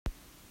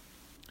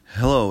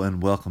Hello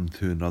and welcome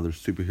to another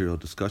Superhero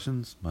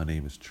Discussions. My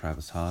name is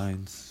Travis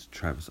Hines,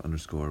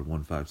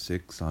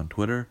 Travis_156 on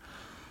Twitter.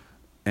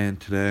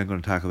 And today I'm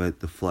going to talk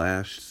about The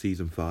Flash,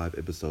 Season 5,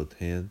 Episode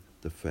 10,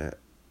 The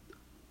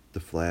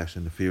Flash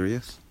and the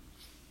Furious.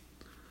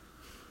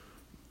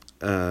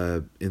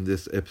 In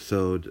this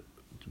episode,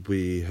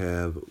 we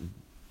have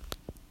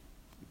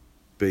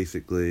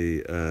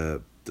basically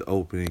the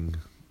opening.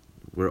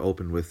 We're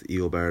open with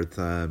Eobard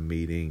Thawne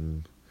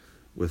meeting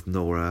with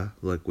Nora,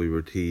 like we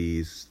were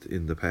teased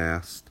in the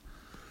past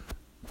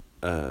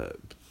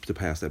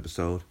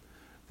episode.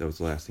 That was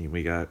the last thing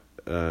we got.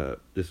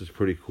 This is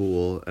pretty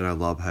cool, and I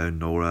love how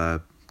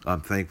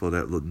I'm thankful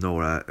that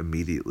Nora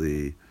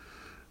immediately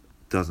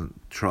doesn't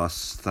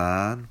trust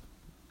Thawne,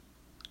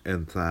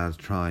 and Thawne's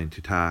trying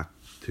to talk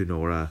to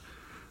Nora.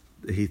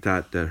 He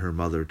thought that her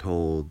mother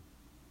told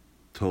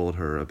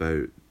her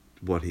about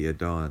what he had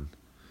done.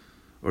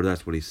 Or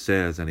that's what he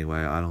says anyway.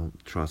 I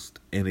don't trust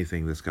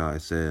anything this guy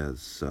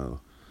says,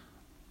 so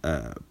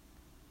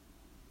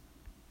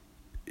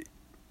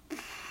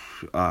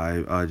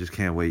I just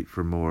can't wait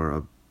for more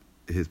of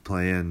his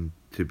plan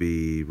to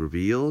be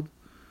revealed.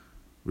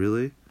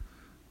 Really,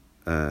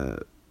 I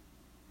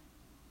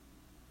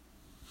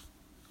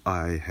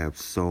have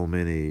so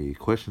many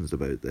questions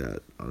about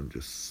that.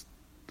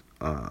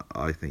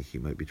 I think he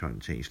might be trying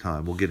to change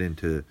time. We'll get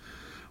into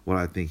what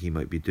I think he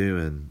might be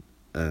doing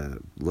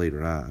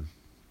later on.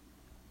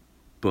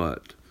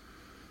 But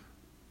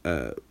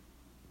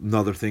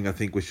another thing I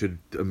think we should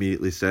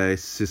immediately say,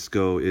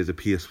 Cisco is a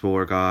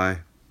PS4 guy,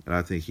 and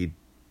I think he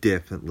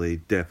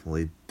definitely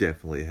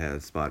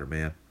has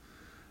Spider-Man.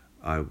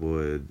 That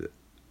would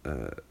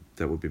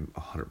be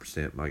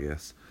 100% my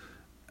guess.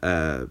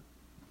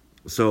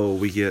 So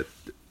we get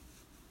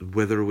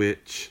Wither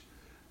Witch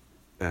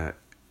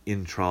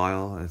in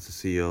trial, and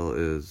Cecile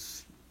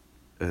is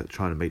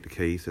trying to make the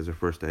case as her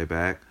first day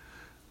back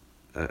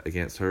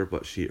against her,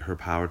 but her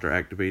powers are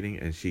activating,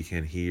 and she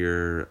can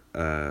hear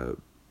her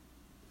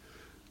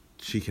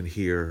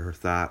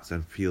thoughts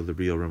and feel the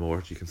real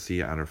remorse. You can see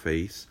it on her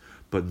face,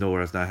 but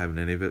Nora's not having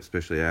any of it,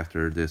 especially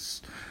after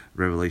this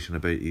revelation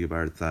about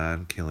Eobard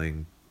Thawne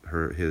killing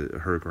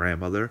her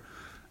grandmother.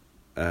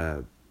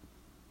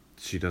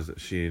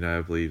 She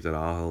now believes that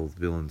all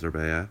villains are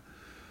bad.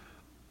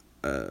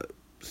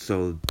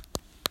 So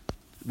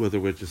Wither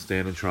Witch is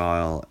standing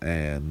trial,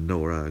 and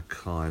Nora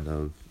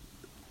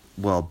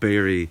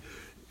Barry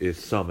is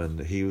summoned.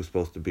 He was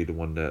supposed to be the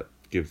one that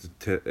gives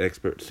the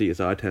expert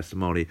CSI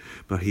testimony,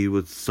 but he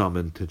was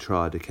summoned to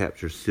try to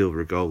capture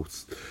Silver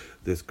Ghost,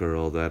 this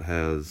girl that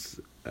has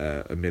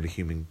a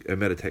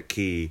Meditech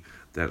key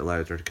that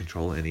allows her to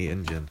control any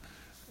engine,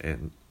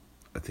 and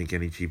I think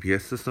any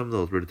GPS system.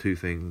 Those were the two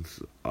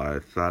things I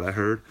thought I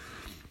heard.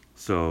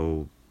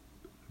 So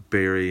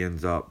Barry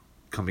ends up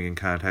coming in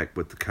contact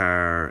with the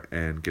car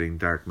and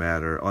getting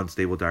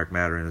unstable dark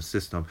matter in his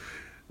system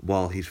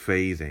while he's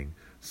phasing.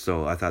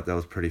 So I thought that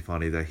was pretty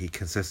funny that he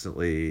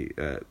constantly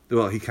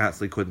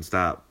couldn't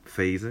stop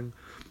phasing.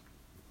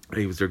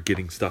 He was there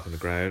getting stuck in the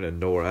ground, and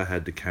Nora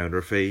had to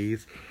counter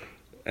phase,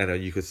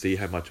 and you could see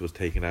how much was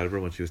taken out of her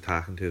when she was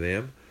talking to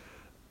them,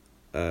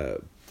 the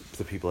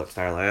people at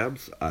Star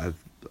Labs. I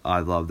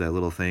love that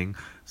little thing.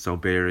 So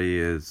Barry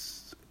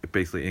is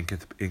basically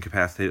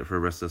incapacitated for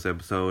the rest of this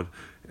episode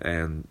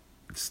and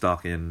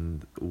stuck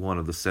in one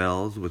of the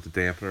cells with the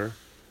dampener.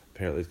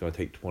 Apparently it's going to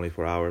take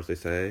 24 hours, they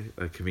say.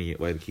 A convenient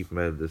way to keep him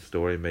out of this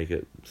story, make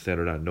it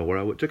centered on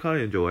Nora, which I kind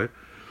of enjoy.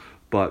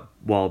 But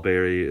while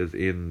Barry is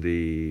in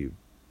the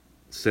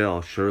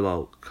cell,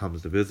 Sherlock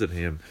comes to visit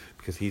him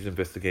because he's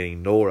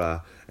investigating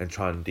Nora and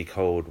trying to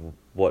decode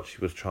what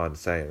she was trying to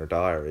say in her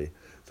diary.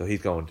 So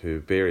he's going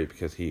to Barry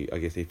because he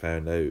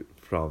found out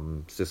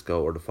from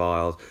Cisco or the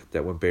files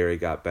that when Barry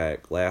got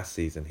back last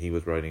season, he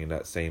was writing in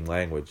that same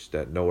language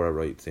that Nora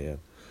writes in.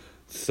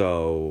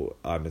 So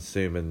I'm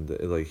assuming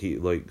that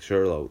like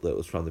Sherlock, that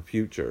was from the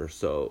future.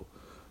 So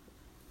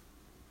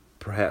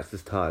perhaps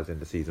this ties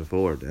into season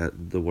 4.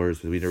 That the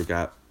words, we never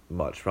got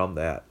much from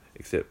that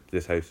except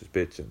this house is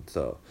bitching.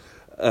 So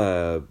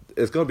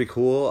it's gonna be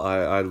cool.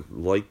 I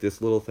like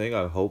this little thing.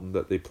 I'm hoping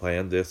that they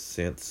planned this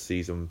since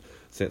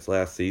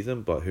last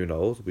season, but who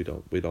knows? We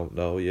don't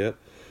know yet.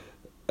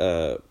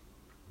 But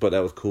that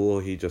was cool.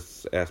 He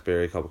just asked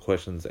Barry a couple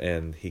questions,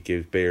 and he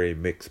gives Barry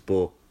Mick's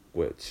book,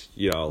 which,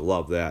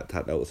 love that.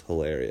 Thought that was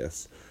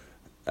hilarious.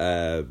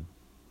 Caitlin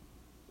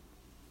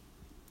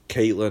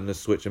is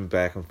switching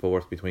back and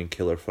forth between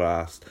Killer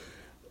Frost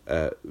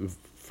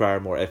far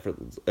more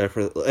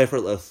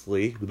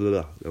effortlessly.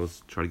 I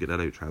was trying to get that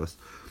out, Travis.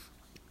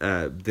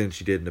 Than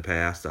she did in the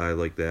past. I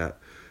like that.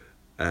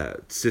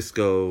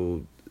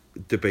 Cisco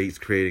debates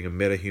creating a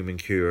metahuman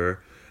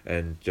cure,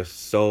 and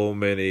just so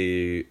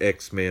many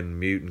X-Men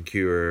mutant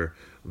cure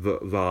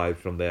vibe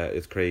from that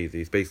is crazy.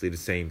 It's basically the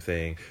same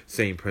thing,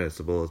 same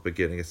principles, but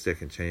getting a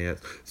second chance.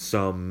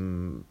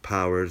 Some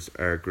powers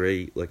are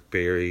great, like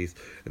Barry's,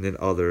 and then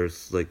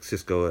others, like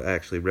Cisco,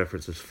 actually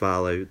references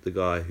Fallout, the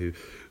guy who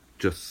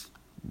just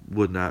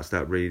would not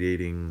stop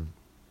radiation.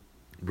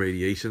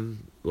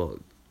 Well,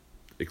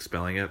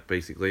 expelling it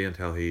basically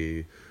until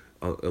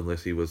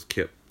unless he was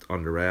kept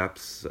under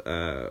wraps,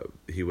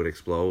 he would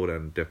explode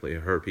and definitely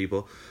hurt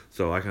people.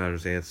 So I can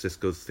understand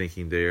Cisco's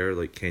thinking there,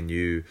 like,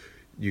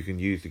 you can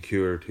use the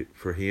cure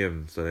for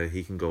him so that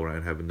he can go around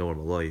and have a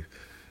normal life,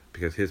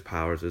 because his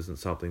powers isn't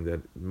something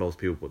that most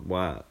people would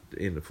want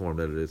in the form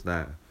that it is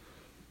now.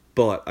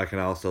 But I can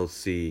also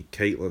see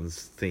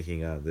Caitlyn's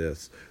thinking on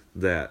this,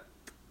 that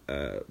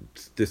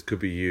this could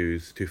be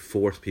used to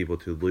force people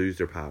to lose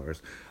their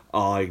powers.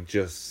 I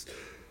just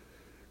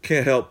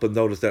can't help but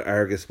notice that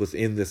Argus was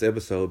in this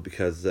episode,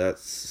 because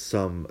that's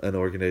an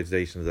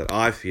organization that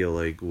I feel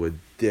like would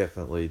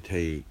definitely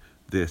take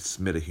this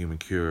metahuman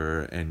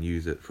cure and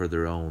use it for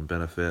their own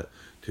benefit,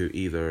 to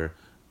either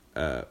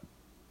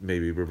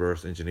maybe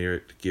reverse engineer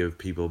it to give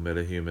people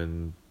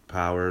metahuman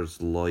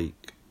powers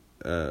like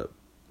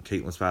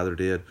Caitlyn's father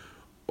did,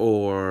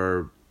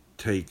 or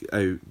take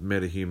out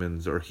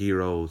metahumans or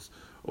heroes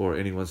or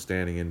anyone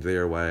standing in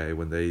their way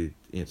when they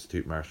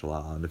institute martial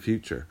law in the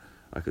future.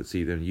 I could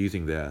see them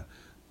using that.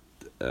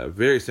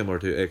 Very similar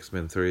to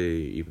X-Men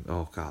 3. Even,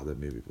 oh god, that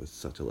movie was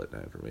such a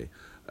letdown for me.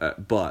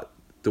 But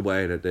the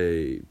way that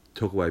they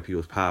took away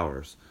people's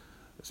powers,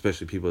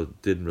 especially people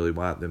that didn't really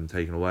want them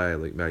taken away,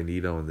 like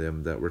Magneto and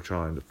them that were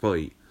trying to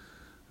fight.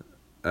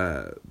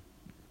 I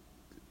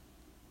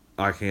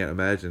can't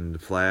imagine the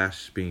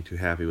Flash being too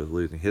happy with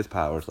losing his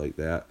powers like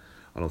that.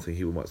 I don't think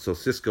he would want. So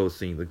Cisco's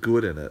seeing the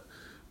good in it,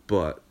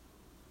 but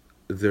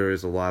there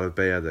is a lot of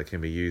bad that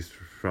can be used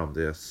from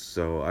this.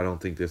 So I don't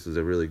think this is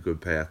a really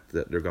good path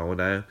that they're going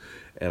down,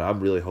 and I'm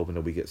really hoping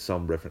that we get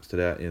some reference to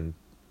that in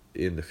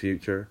the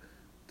future.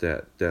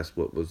 That's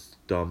what was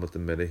done with the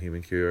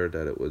metahuman cure,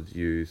 that it was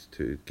used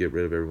to get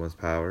rid of everyone's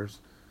powers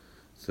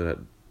so that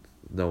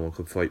no one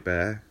could fight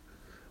back.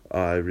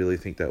 I really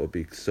think that would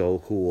be so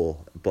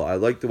cool. But I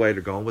like the way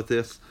they're going with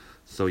this.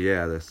 So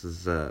yeah, this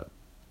is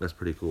that's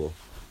pretty cool.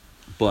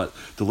 But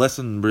the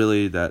lesson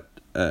really that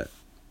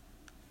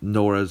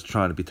Nora's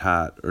trying to be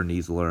taught or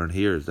needs to learn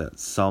here is that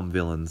some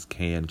villains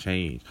can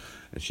change.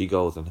 And she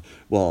goes and,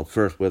 well,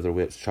 first Wither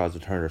Witch tries to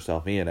turn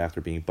herself in after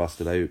being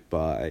busted out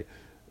by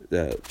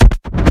the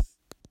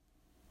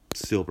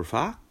Silver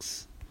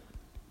Fox.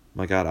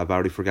 My god, I've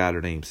already forgot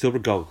her name. Silver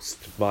Ghost.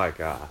 My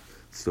god.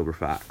 Silver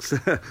Fox.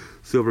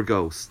 Silver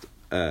Ghost.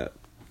 And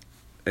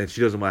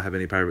she doesn't want to have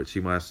any power, but she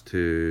wants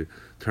to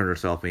turn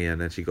herself in,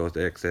 and she goes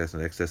to Excess,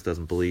 and Excess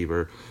doesn't believe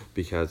her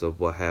because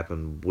of what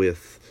happened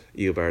with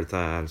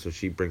Eobard, so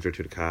she brings her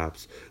to the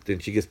cops. Then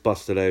she gets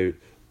busted out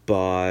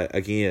by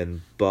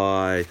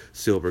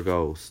Silver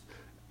Ghost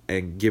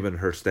and given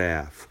her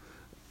staff.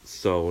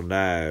 So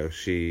now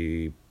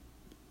she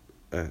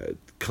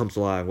comes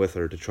along with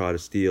her to try to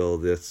steal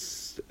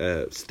this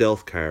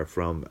stealth car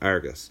from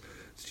Argus.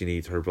 She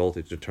needs her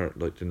voltage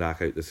to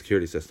knock out the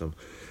security system,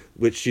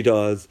 which she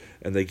does,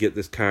 and they get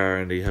this car,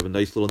 and they have a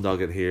nice little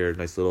nugget here,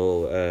 nice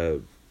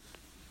little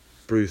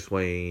Bruce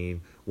Wayne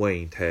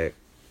Tech,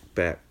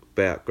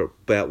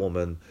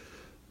 Batwoman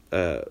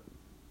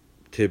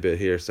tidbit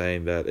here,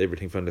 saying that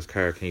everything from this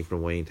car came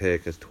from Wayne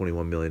Tech. It's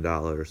 $21 million.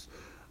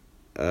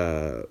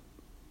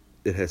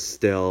 It has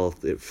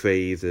stealth, it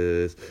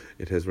phases,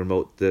 it has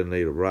remote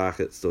detonated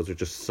rockets. Those are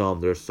just some.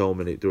 There were so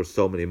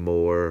many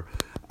more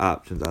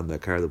options on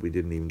that car that we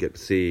didn't even get to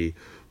see.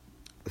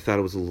 I thought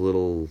it was a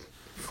little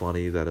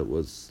funny that it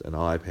was an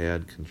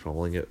iPad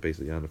controlling it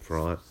basically on the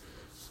front.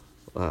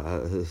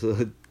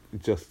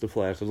 Just the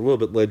Flash. It was a little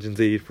bit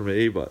Legends-y for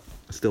me, but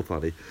still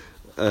funny.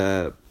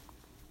 That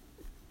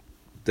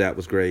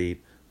was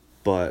great,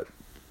 but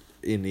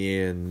in the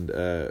end,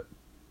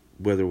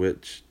 Wither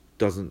Witch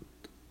does and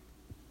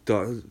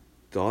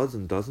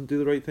doesn't do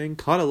the right thing.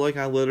 Kind of like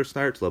on Letter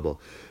Snart's level.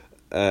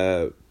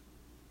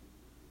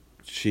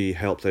 She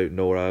helps out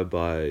Nora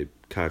by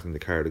causing the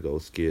car to go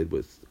skid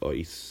with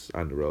ice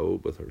on the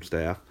road with her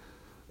staff,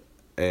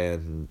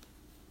 and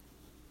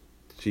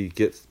she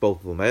gets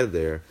both of them out of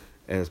there.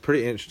 And it's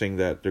pretty interesting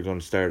that they're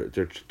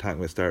talking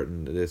about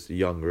starting this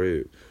young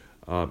group.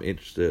 I'm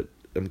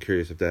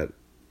curious if that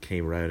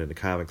came around in the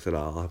comics at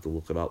all. I'll have to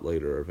look it up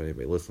later. If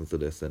anybody listens to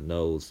this and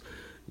knows,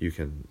 you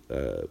can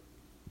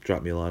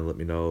drop me a line and let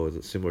me know. Is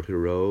it similar to the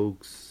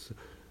Rogues,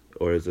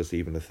 or is this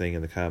even a thing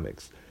in the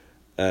comics?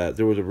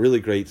 There was a really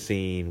great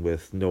scene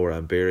with Nora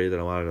and Barry that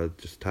I wanted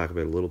to just talk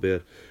about a little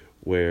bit,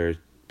 where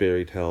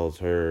Barry tells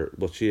her,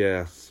 well, she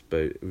asks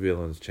about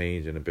villains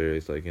changing, and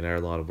Barry's like, in our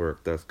line of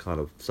work, that's kind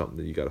of something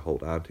that you got to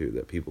hold on to,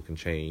 that people can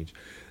change.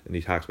 And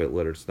he talks about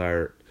Leonard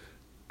Snart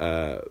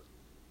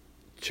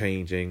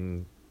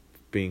changing,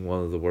 being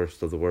one of the worst,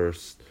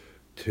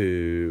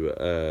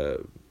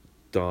 to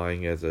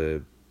dying as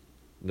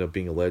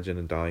being a legend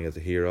and dying as a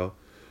hero.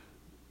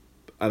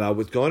 And I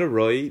was going to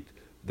write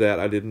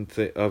that I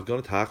was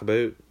going to talk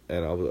about,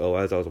 and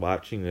as I was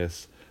watching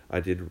this,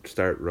 I did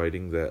start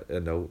writing a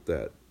note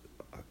that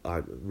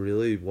I'm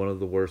really one of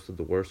the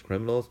worst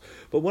criminals.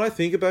 But when I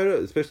think about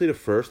it, especially the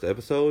first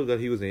episode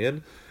that he was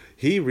in,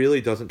 he really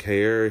doesn't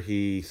care.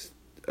 He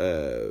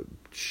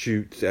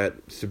shoots at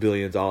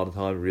civilians all the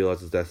time,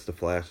 realizes that's the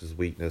Flash's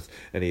weakness,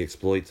 and he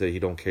exploits it. He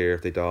don't care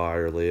if they die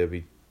or live.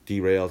 He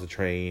derails the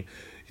train.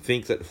 He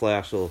thinks that the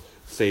Flash will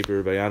save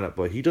everybody on it,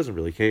 but he doesn't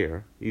really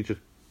care. He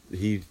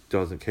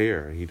doesn't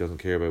care. He doesn't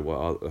care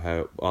about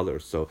how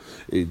others. So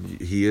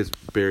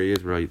Barry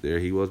is right there.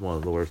 He was one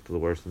of the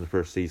worst in the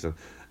first season,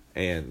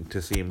 and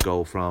to see him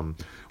go from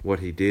what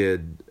he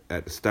did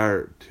at the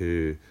start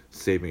to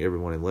saving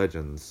everyone in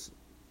Legends,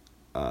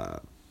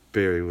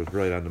 Barry was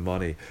right on the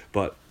money.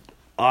 But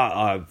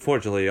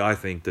unfortunately, I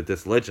think that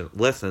this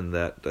lesson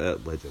that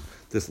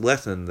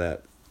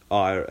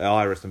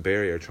Iris and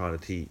Barry are trying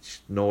to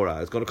teach Nora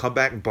is going to come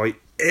back and bite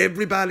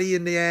everybody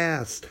in the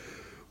ass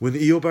when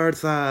Eobard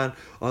Thawne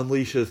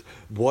unleashes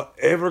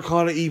whatever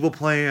kind of evil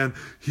plan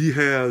he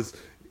has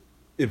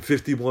in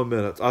 51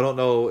 minutes. I don't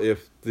know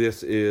if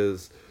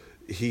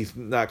he's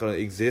not going to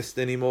exist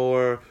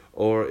anymore,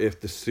 or if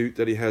the suit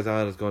that he has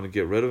on is going to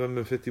get rid of him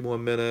in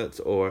 51 minutes,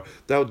 or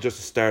that was just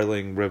a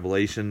startling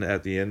revelation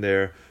at the end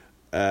there.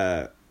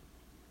 I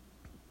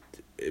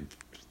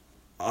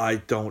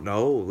don't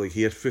know. Like,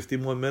 he has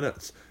 51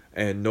 minutes,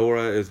 and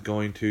Nora is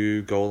going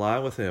to go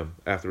along with him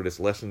after this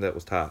lesson that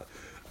was taught.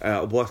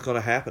 What's going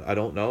to happen? I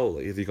don't know.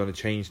 Like, is he going to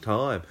change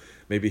time?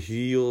 Maybe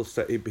he'll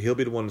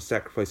be the one to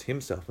sacrifice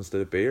himself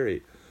instead of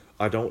Barry.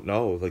 I don't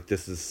know. Like,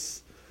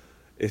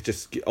 it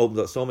just opens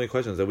up so many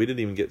questions that we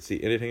didn't even get to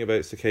see anything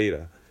about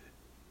Cicada.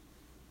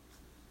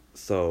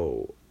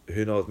 So,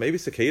 who knows? Maybe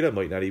Cicada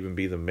might not even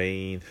be the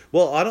main.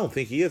 Well, I don't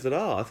think he is at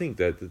all. I think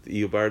that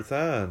Eobard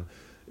Thawne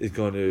is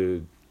going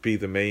to be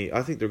the main.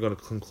 I think they're going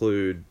to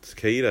conclude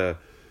Cicada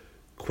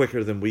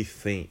quicker than we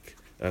think.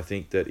 I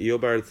think that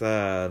Eobard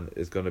Thawne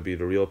is going to be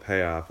the real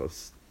payoff at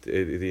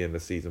the end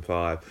of season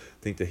 5. I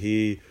think that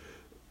he's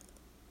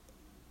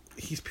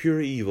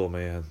pure evil,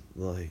 man.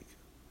 Like,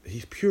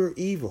 he's pure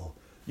evil.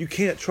 You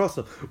can't trust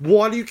him.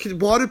 Why do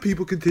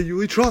people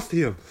continually trust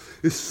him?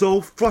 It's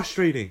so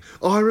frustrating.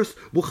 Iris,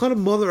 what kind of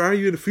mother are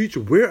you in the future?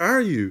 Where are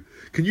you?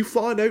 Can you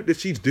find out that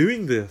she's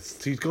doing this?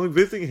 She's going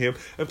visiting him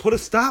and put a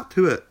stop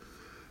to it.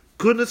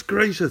 Goodness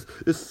gracious.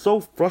 It's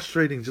so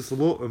frustrating just to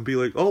look and be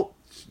like, oh,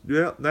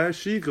 yeah, now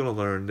she's going to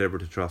learn never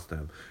to trust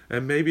him.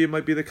 And maybe it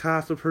might be the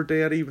cost of her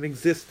dad even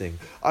existing.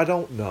 I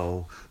don't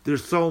know.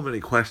 There's so many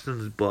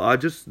questions, but I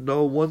just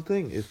know one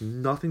thing. Is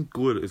nothing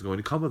good is going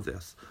to come of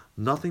this.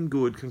 Nothing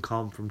good can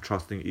come from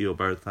trusting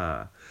Eobard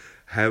Thawne.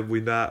 Have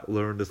we not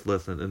learned this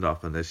lesson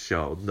enough in this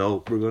show?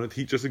 No, we're going to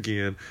teach us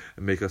again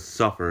and make us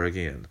suffer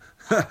again.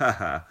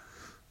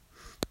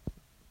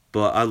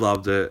 But I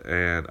loved it,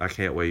 and I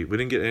can't wait. We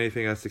didn't get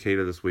anything on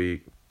Cicada this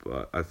week,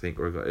 but I think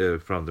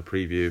from the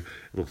preview, it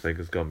looks like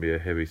it's going to be a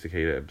heavy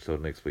Cicada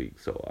episode next week.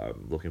 So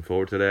I'm looking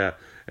forward to that,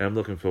 and I'm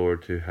looking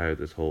forward to how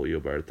this whole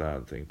Eobard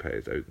Thawne thing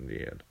pans out in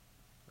the end.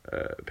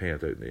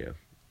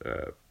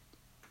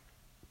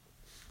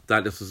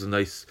 Thought this was a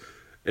nice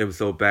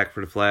episode back for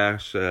the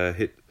Flash.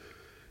 Hit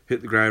the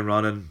ground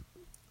running.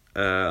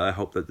 I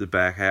hope that the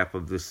back half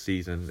of this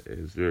season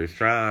is very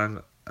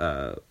strong.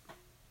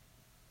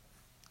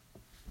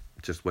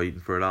 Just waiting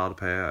for it all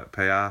to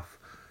pay off.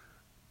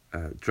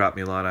 Drop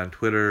me a line on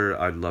Twitter.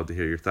 I'd love to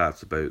hear your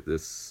thoughts about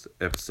this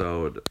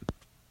episode,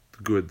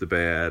 the good, the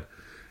bad,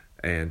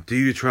 and do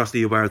you trust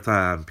Eobard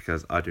Thawne?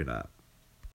 Because I do not.